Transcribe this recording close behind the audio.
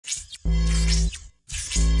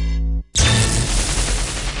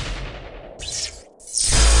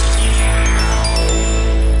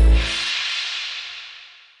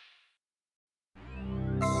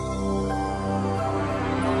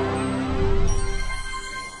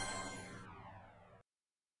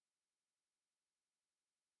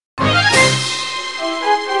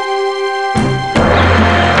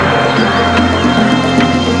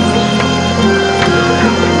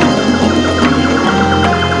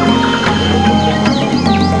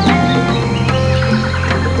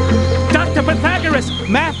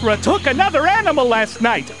Mathra took another animal last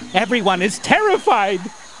night. Everyone is terrified.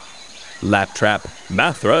 Laptrap,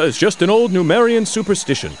 Mathra is just an old Numerian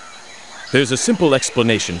superstition. There's a simple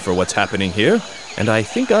explanation for what's happening here, and I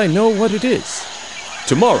think I know what it is.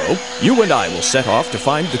 Tomorrow, you and I will set off to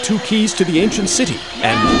find the 2 keys to the ancient city,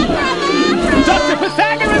 and... Dr.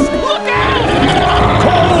 Pythagoras, look out!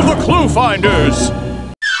 Call the Cluefinders!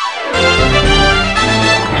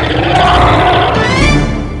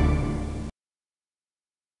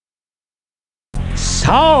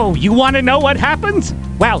 So, you want to know what happens?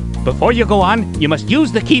 Well, before you go on, you must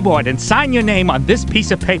use the keyboard and sign your name on this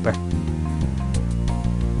piece of paper.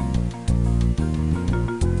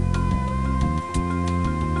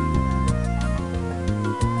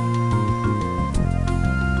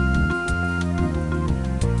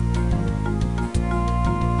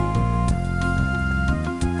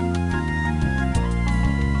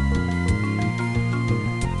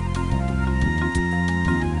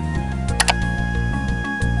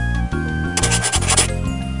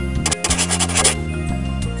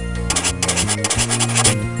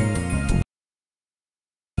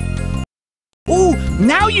 Ooh,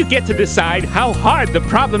 now you get to decide how hard the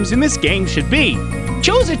problems in this game should be.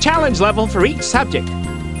 Choose a challenge level for each subject.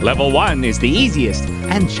 Level 1 is the easiest,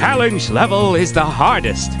 and challenge level is the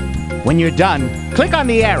hardest. When you're done, click on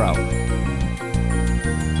the arrow.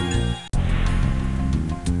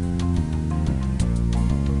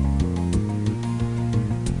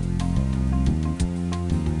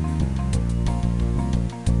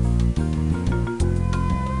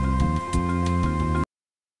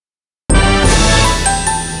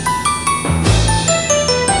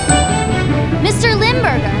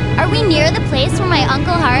 Are we near the place where my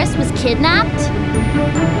Uncle Horace was kidnapped?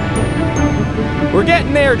 We're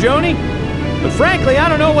getting there, Joni. But frankly, I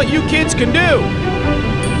don't know what you kids can do.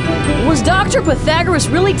 Was Dr. Pythagoras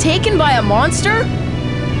really taken by a monster?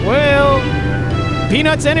 Well,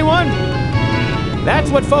 peanuts, anyone?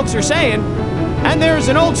 That's what folks are saying. And there's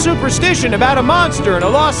an old superstition about a monster in a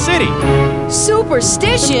lost city.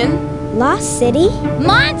 Superstition? Lost city?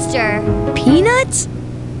 Monster! Peanuts?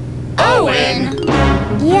 Owen!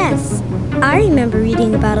 Yes, I remember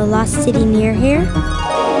reading about a lost city near here.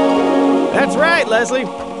 That's right, Leslie.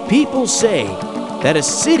 People say that a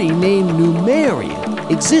city named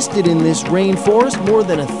Numeria existed in this rainforest more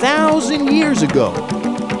than 1,000 years ago.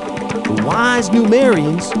 The wise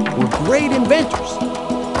Numerians were great inventors.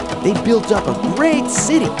 They built up a great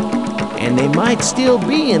city, and they might still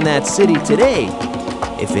be in that city today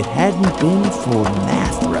if it hadn't been for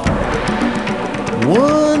Mathra.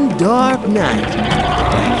 One dark night,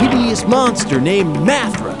 a hideous monster named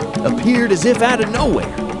Mathra appeared as if out of nowhere.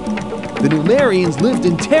 The Numerians lived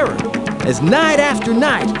in terror as night after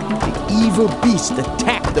night, the evil beast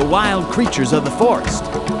attacked the wild creatures of the forest.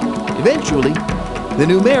 Eventually, the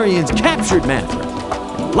Numerians captured Mathra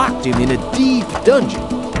and locked him in a deep dungeon.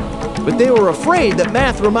 But they were afraid that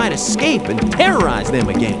Mathra might escape and terrorize them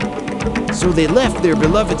again. So they left their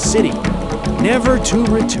beloved city, never to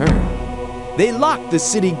return. They locked the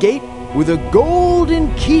city gate with a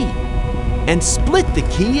golden key and split the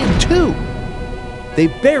key in 2. They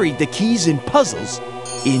buried the keys in puzzles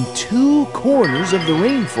in 2 corners of the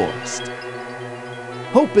rainforest,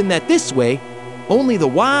 hoping that this way only the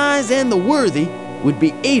wise and the worthy would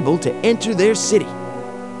be able to enter their city.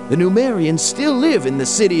 The Numerians still live in the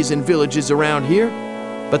cities and villages around here,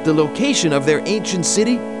 but the location of their ancient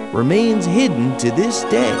city remains hidden to this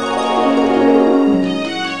day.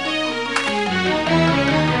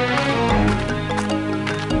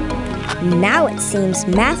 Now it seems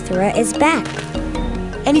Mathra is back.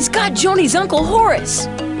 And he's got Joni's Uncle Horace.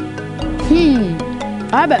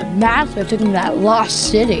 I bet Mathra took him to that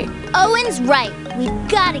lost city. Owen's right. We've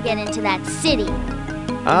got to get into that city.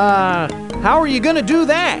 How are you gonna do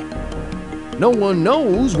that? No one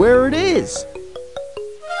knows where it is.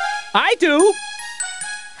 I do.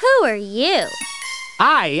 Who are you?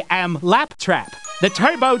 I am Laptrap, the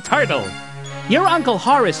Turbo Turtle. Your Uncle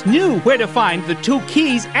Horace knew where to find the 2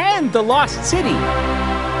 keys and the lost city.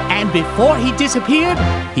 And before he disappeared,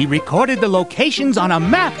 he recorded the locations on a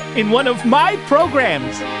map in one of my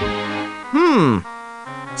programs.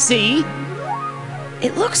 See?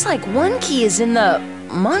 It looks like one key is in the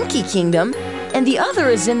Monkey Kingdom, and the other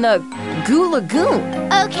is in the Goo Lagoon.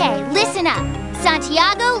 Okay, listen up.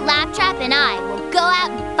 Santiago, Laptrap, and I will go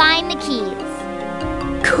out and find the keys.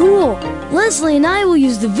 Cool. Leslie and I will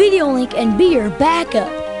use the video link and be your backup.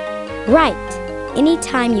 Right.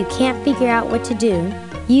 Anytime you can't figure out what to do,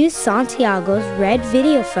 use Santiago's red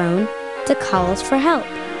video phone to call us for help.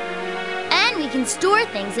 And we can store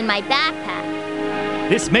things in my backpack.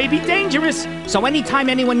 This may be dangerous, so anytime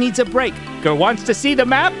anyone needs a break or wants to see the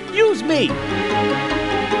map, use me.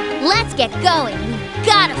 Let's get going. We've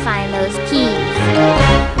gotta find those keys.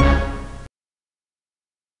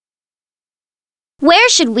 Where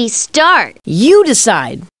should we start? You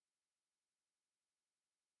decide.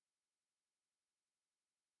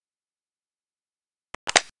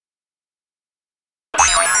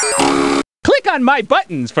 Click on my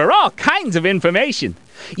buttons for all kinds of information.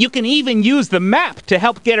 You can even use the map to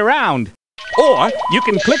help get around. Or you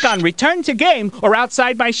can click on Return to Game or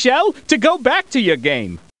Outside My Shell to go back to your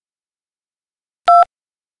game.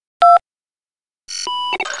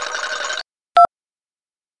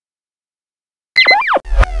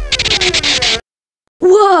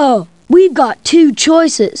 Whoa! We've got 2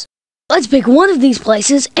 choices. Let's pick one of these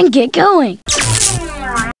places and get going.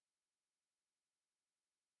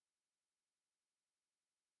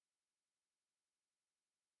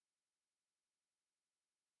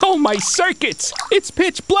 Oh, my circuits! It's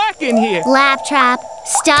pitch black in here. Laptrap,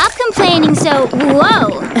 stop complaining so...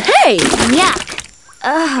 Whoa! Hey! Yuck!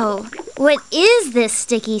 Oh, what is this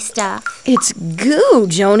sticky stuff? It's goo,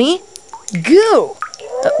 Joni. Goo.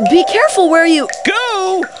 Be careful where you...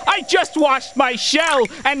 Goo! I just washed my shell,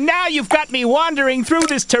 and now you've got me wandering through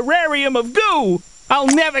this terrarium of goo. I'll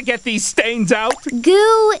never get these stains out.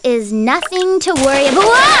 Goo is nothing to worry about.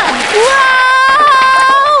 Whoa!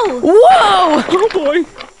 Whoa! Whoa! Oh, boy.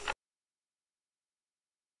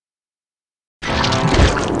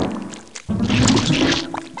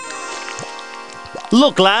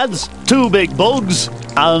 Look, lads, 2 big bugs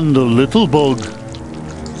and a little bug.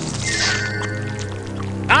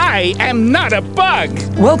 I am not a bug.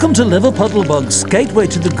 Welcome to Liverpuddlebugs, gateway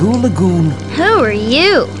to the Goo Lagoon. Who are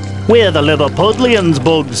you? We're the Liverpudlians,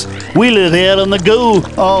 bugs. We live here in the goo.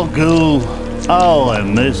 Oh, goo. Oh, I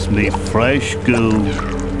miss me fresh goo.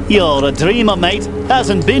 You're a dreamer, mate.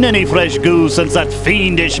 Hasn't been any fresh goo since that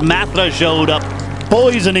fiendish Mathra showed up,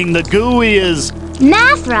 poisoning the goo he is.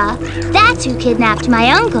 Mathra? That's who kidnapped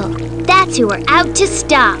my uncle. That's who we're out to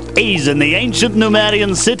stop. He's in the ancient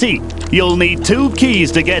Numerian city. You'll need 2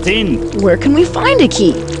 keys to get in. Where can we find a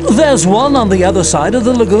key? There's one on the other side of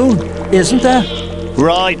the lagoon, isn't there?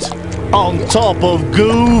 Right, on top of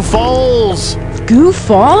Goo Falls. Goo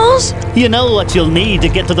Falls? You know what you'll need to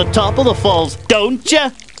get to the top of the falls, don't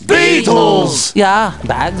you? Beetles! Yeah,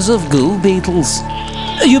 bags of goo beetles.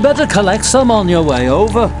 You better collect some on your way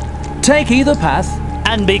over. Take either path.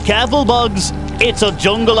 And be careful, bugs. It's a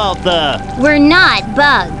jungle out there. We're not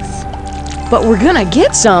bugs. But we're gonna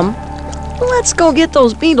get some. Let's go get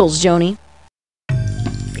those beetles, Joni.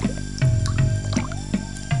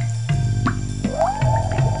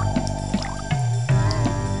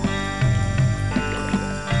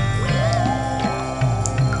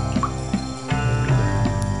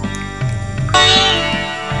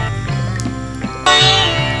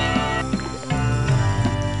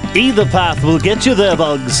 Either path will get you there,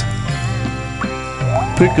 bugs.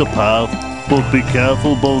 Pick a path, but be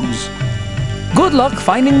careful, bugs. Good luck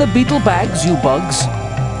finding the beetle bags, you bugs.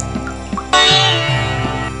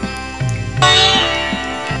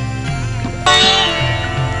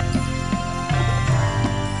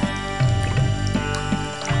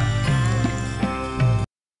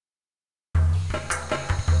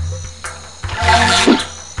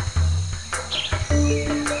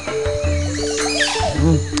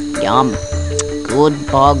 Yum.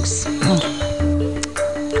 Good bugs.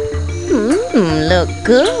 Look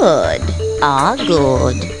good. Ah,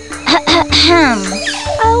 good.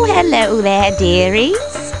 Oh, hello there, dearies.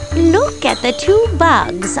 Look at the 2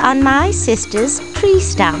 bugs on my sister's tree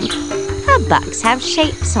stump. Her bugs have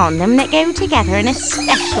shapes on them that go together in a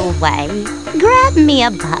special way. Grab me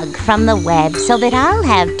a bug from the web so that I'll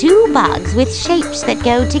have 2 bugs with shapes that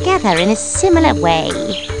go together in a similar way.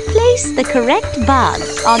 Place the correct bug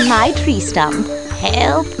on my tree stump.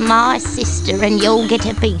 Help my sister and you'll get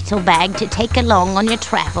a beetle bag to take along on your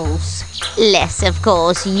travels. Less, of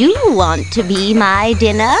course, you want to be my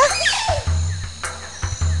dinner.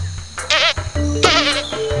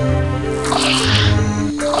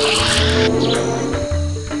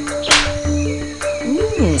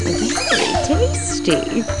 Very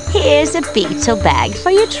tasty. Here's a beetle bag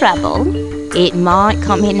for your trouble. It might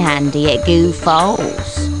come in handy at Goo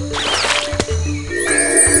Falls.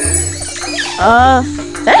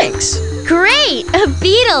 Thanks. Great! A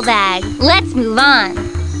beetle bag. Let's move on.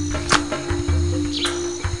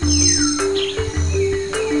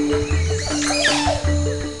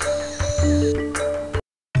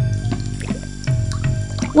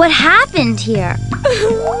 What happened here?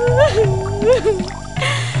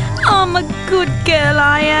 I'm a good girl,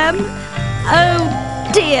 I am. Oh,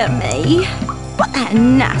 dear me. What that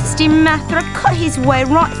nasty Mathra cut his way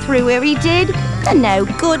right through where he did. The no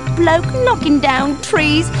good bloke knocking down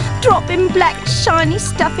trees, dropping black shiny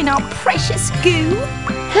stuff in our precious goo.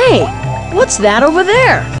 Hey, what's that over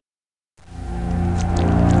there?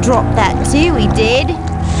 Drop that too, he did.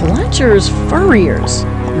 Fletcher's Furriers,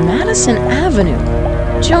 Madison Avenue.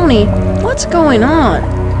 Joni, what's going on?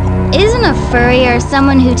 Isn't a furrier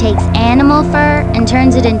someone who takes animal fur and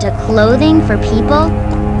turns it into clothing for people?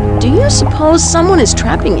 Do you suppose someone is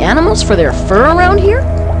trapping animals for their fur around here?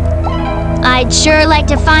 I'd sure like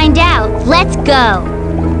to find out. Let's go.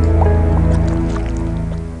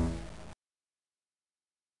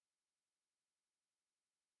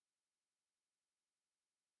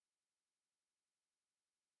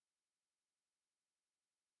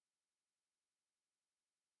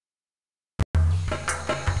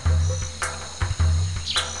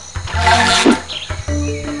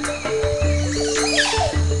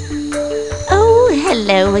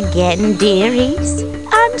 Hello again, dearies.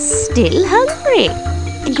 I'm still hungry.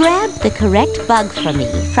 Grab the correct bug for me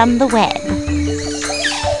from the web.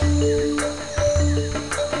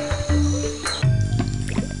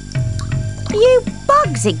 You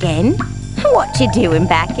bugs again? What you doing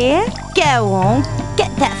back here? Go on,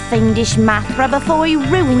 get that fiendish Mathra before he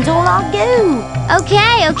ruins all our goo.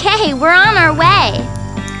 Okay, we're on our way.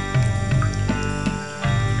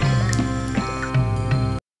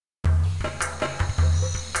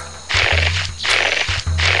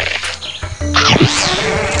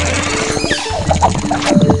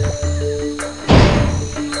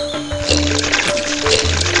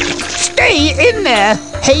 Stay in there!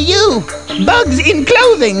 Hey you! Bugs in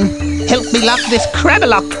clothing! Help me lock this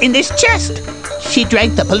Crabelock in this chest! She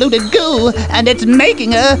drank the polluted goo, and it's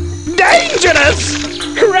making her dangerous!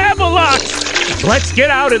 Crabelock! Let's get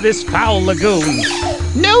out of this foul lagoon.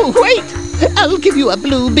 No, wait! I'll give you a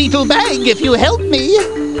blue beetle bag if you help me.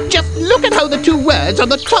 Just look at how the two words on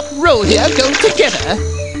the top row here go together.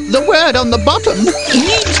 The word on the bottom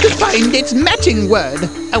needs to find its matching word,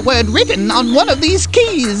 a word written on one of these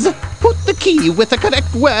keys. Put the key with the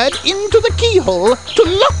correct word into the keyhole to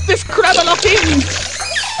lock this Crabelock in.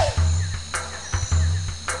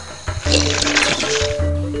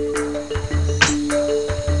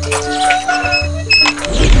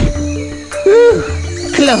 Whew,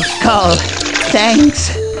 close call.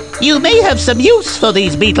 Thanks. You may have some use for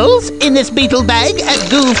these beetles in this beetle bag at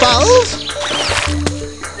Goo Falls.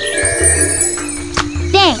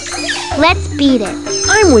 Thanks. Let's beat it.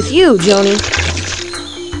 I'm with you, Joni.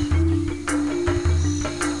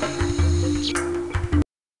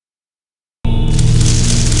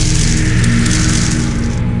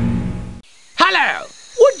 Hello.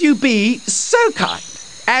 Would you be so kind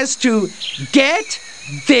as to get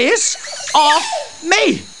this off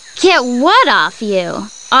me? Get what off you?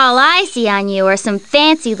 All I see on you are some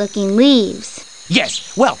fancy-looking leaves.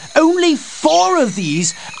 Yes, well, only 4 of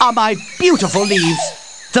these are my beautiful leaves.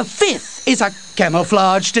 The 5th is a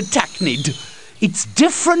camouflaged arachnid. It's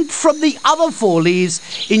different from the other 4 leaves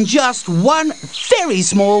in just one very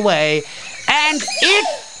small way, and it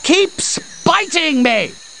keeps biting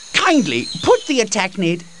me. Kindly put the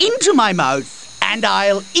arachnid into my mouth, and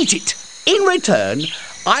I'll eat it. In return,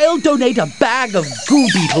 I'll donate a bag of goo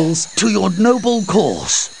beetles to your noble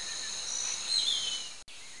cause.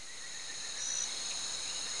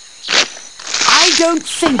 I don't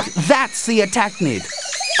think that's the arachnid.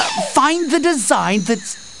 Find the design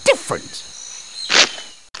that's different.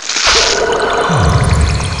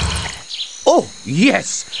 Oh,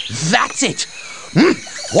 yes, that's it.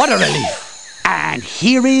 What a relief. And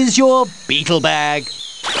here is your beetle bag.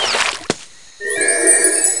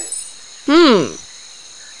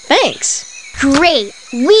 Thanks. Great!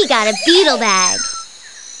 We got a beetle bag.